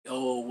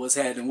What's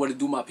happening? What to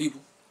do, my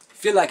people? I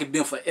feel like it's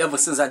been forever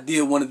since I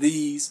did one of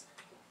these,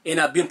 and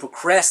I've been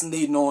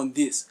procrastinating on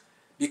this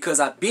because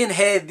I've been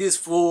had this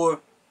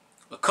for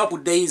a couple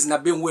days, and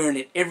I've been wearing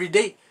it every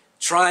day,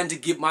 trying to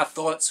get my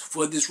thoughts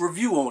for this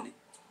review on it.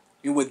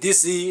 And what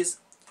this is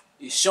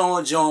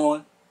Sean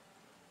John,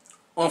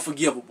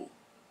 Unforgivable,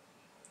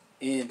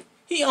 and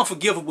he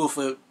unforgivable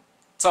for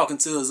talking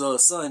to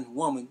his son,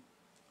 woman,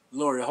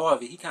 Lori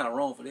Harvey. He kind of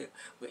wrong for that.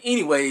 But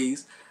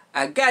anyways,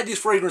 I got this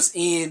fragrance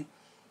in,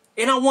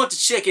 and I want to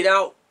check it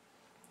out.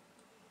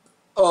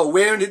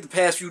 Wearing it the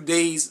past few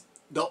days.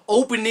 The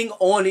opening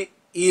on it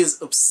is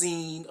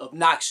obscene,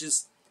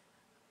 obnoxious.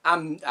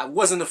 I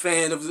wasn't a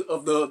fan of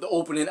the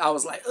opening. I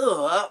was like,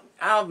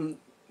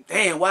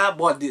 damn, why I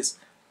bought this?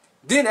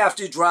 Then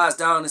after it dries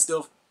down and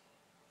stuff,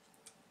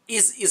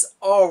 it's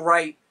all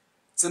right.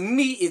 To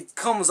me, it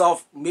comes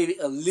off maybe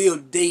a little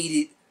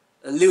dated.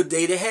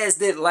 It has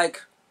that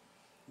like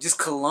just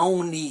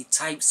cologne-y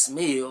type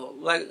smell,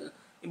 like,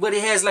 but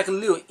it has like a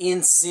little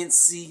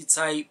incense-y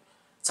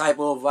type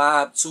of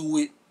vibe to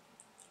it.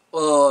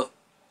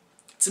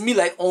 To me,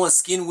 like on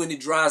skin when it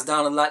dries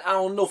down a lot. I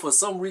don't know, for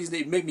some reason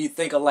it make me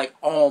think of like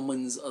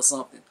almonds or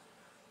something.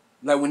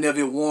 Like whenever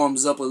it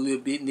warms up a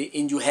little bit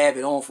and you have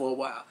it on for a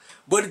while.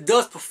 But it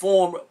does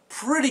perform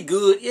pretty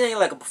good. It ain't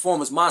like a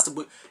performance monster,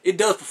 but it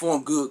does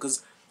perform good,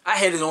 because I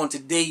had it on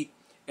today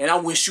and I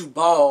went shoot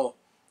ball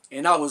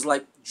and I was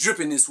like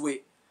dripping in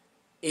sweat.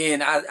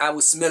 And I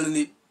was smelling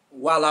it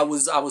while I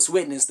was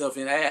sweating and stuff,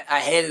 and I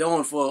had it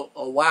on for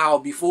a while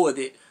before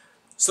that.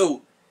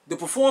 So the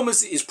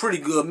performance is pretty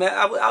good, man.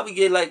 I would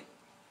get like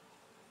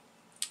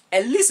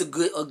at least a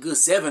good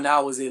 7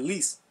 hours at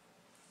least.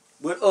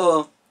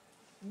 But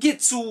get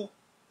to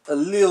a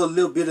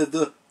little bit of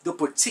the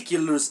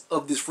particulars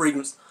of this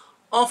fragrance.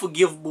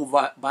 Unforgivable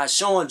by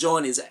Sean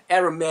John is an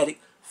aromatic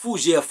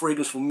fougere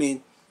fragrance for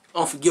men.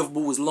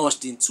 Unforgivable was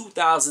launched in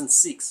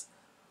 2006.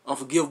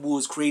 Unforgivable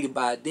was created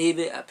by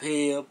David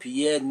Appel,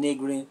 Pierre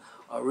Negrin,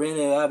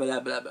 blah, blah,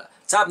 blah, blah.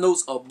 Top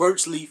notes are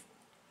birch leaf,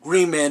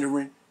 green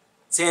mandarin,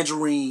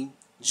 tangerine,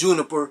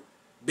 juniper,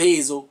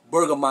 basil,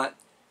 bergamot,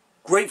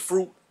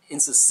 grapefruit,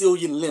 and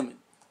Sicilian lemon.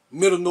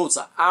 Middle notes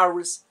are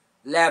iris,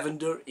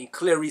 lavender, and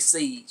clary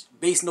sage.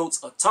 Base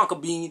notes are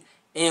tonka bean,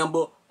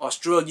 amber,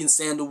 Australian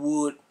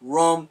sandalwood,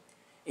 rum,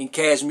 and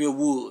cashmere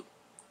wood.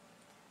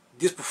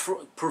 This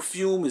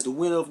perfume is the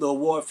winner of the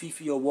award,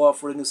 Fifi Award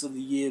Fragrance of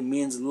the Year,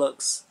 Men's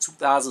Luxe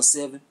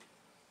 2007.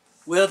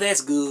 Well,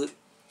 that's good.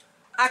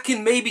 I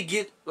can maybe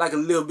get like a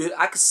little bit.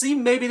 I can see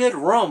maybe that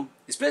rum,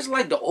 especially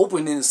like the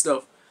opening and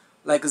stuff.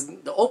 Like, 'cause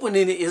the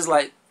opening is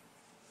like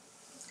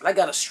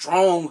got a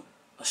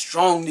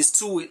strongness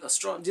to it, a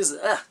strong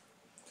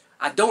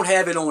I don't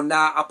have it on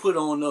now. I put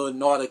on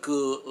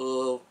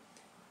Nautica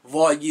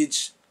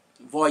Voyage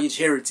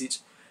Heritage,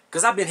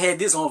 because I've been had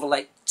this on for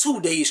like 2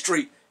 days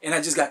straight. And I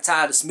just got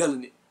tired of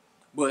smelling it.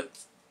 But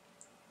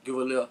give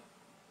it a little.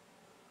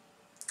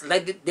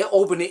 Like they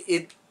open it,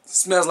 it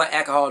smells like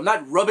alcohol.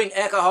 Not rubbing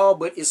alcohol,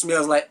 but it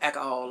smells like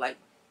alcohol. Like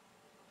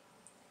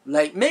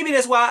maybe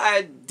that's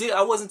why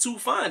I wasn't too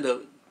fond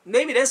of it.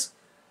 Maybe that's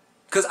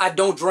because I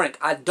don't drink.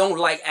 I don't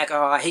like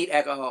alcohol. I hate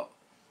alcohol.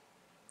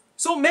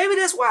 So maybe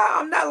that's why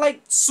I'm not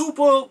like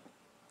super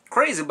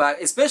crazy about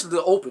it, especially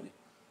the opening.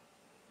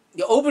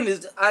 The opening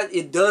is,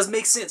 it does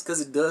make sense because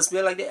it does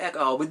smell like the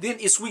alcohol, but then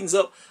it sweetens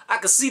up. I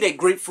can see that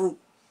grapefruit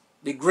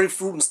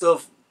and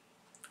stuff,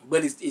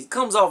 but it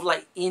comes off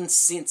like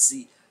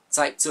incensey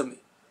type to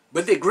me.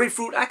 But the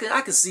grapefruit, I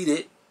can see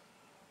that.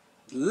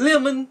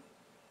 Lemon,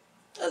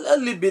 a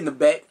little bit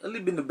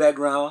in the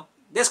background.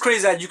 That's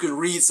crazy how you can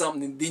read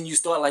something and then you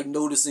start like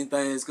noticing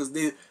things, because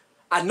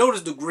I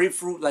noticed the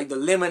grapefruit, like the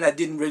lemon, I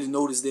didn't really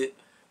notice that,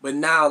 but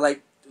now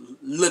like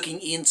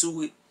looking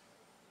into it,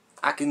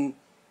 I can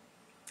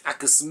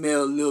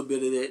smell a little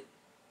bit of that.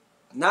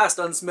 Now it's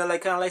starting to smell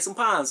like kind of like some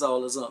pine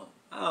sol or something.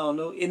 I don't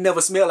know. It never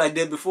smelled like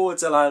that before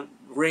until I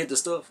read the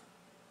stuff.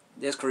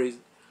 That's crazy.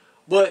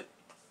 But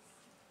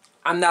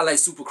I'm not like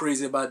super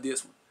crazy about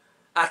this one.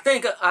 I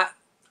think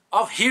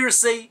off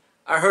hearsay,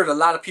 I heard a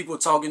lot of people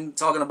talking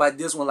about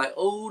this one, like,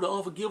 oh, the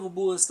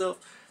Unforgivable and stuff.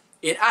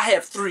 And I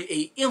have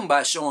 3 AM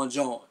by Sean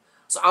John.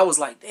 So I was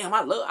like, damn,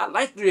 I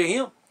like 3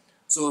 AM.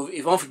 So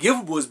if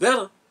Unforgivable is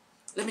better,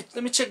 let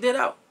me check that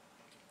out.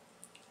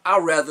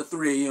 I'd rather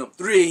 3 AM.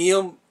 3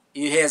 AM,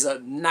 it has a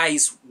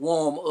nice,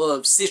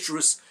 warm,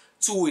 citrus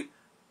to it.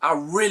 I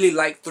really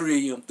like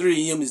 3 AM.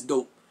 3 AM is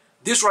dope.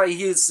 This right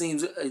here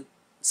seems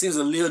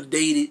a little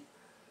dated.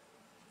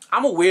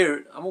 I'm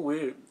aware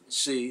of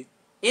shade.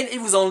 And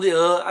it was only,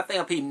 I think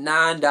I paid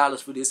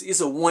 $9 for this. It's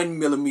a 1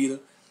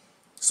 millimeter.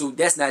 So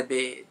that's not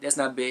bad. That's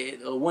not bad.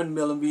 1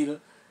 milliliter,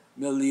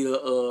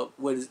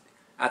 what is it?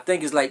 I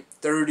think it's like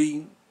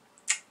 30.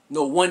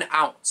 No, 1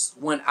 ounce.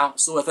 1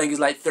 ounce. So I think it's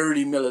like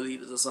 30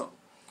 milliliters or something.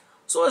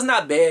 So it's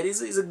not bad.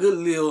 It's a good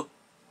little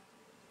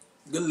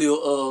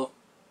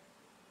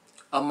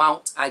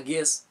amount, I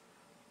guess.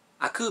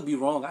 I could be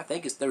wrong. I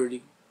think it's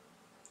 30.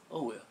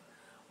 Oh well.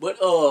 But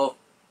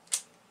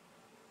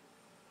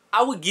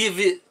I would give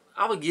it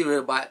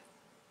about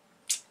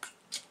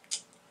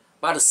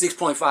About a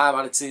 6.5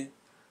 out of 10.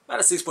 About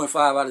a 6.5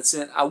 out of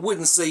 10. I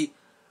wouldn't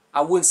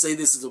say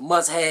this is a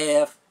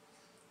must-have.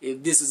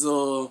 If this is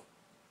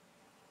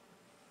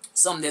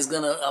something that's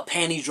gonna a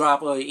panty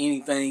dropper or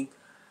anything.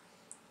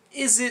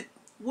 Is it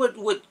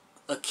what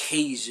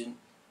occasion?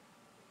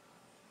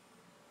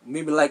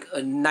 Maybe like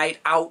a night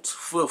out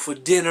for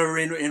dinner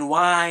and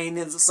wine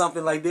and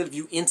something like that. If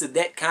you into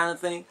that kind of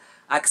thing,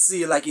 I could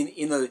see it like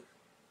in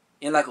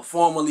like a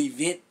formal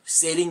event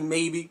setting,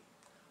 maybe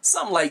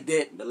something like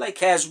that. But like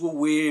casual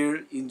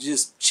wear and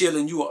just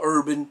chilling. You a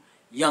urban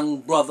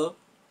young brother,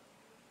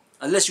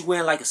 unless you're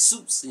wearing like a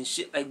suits and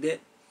shit like that.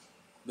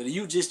 But if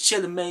you just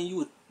chilling, man,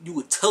 you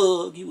a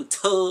tug,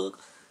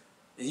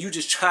 and you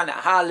just trying to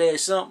holler at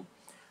something.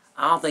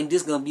 I don't think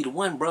this gonna be the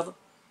one, brother.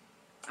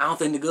 I don't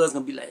think the girl's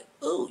gonna be like,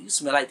 oh, you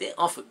smell like that,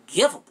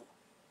 unforgivable.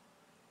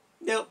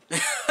 Nope.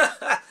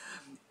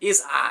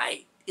 It's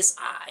alright. It's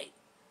alright.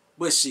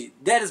 But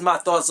shit, that is my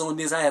thoughts on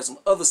this. I have some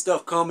other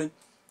stuff coming.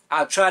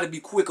 I'll try to be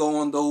quicker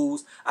on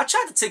those. I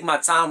try to take my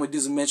time with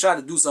this, man. Try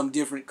to do something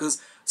different.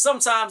 Because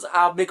sometimes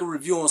I'll make a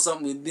review on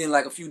something and then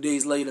like a few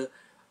days later,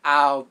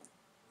 I'll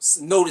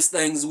notice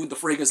things with the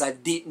fragrance I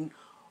didn't.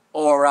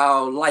 Or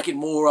I'll like it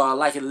more or I'll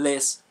like it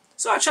less.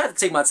 So I try to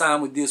take my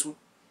time with this one.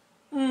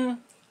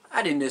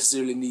 I didn't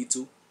necessarily need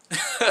to.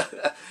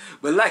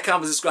 But like,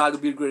 comment, subscribe to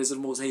be the greatest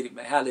and the most hated,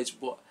 man. Holla at your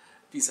boy.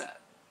 Peace out.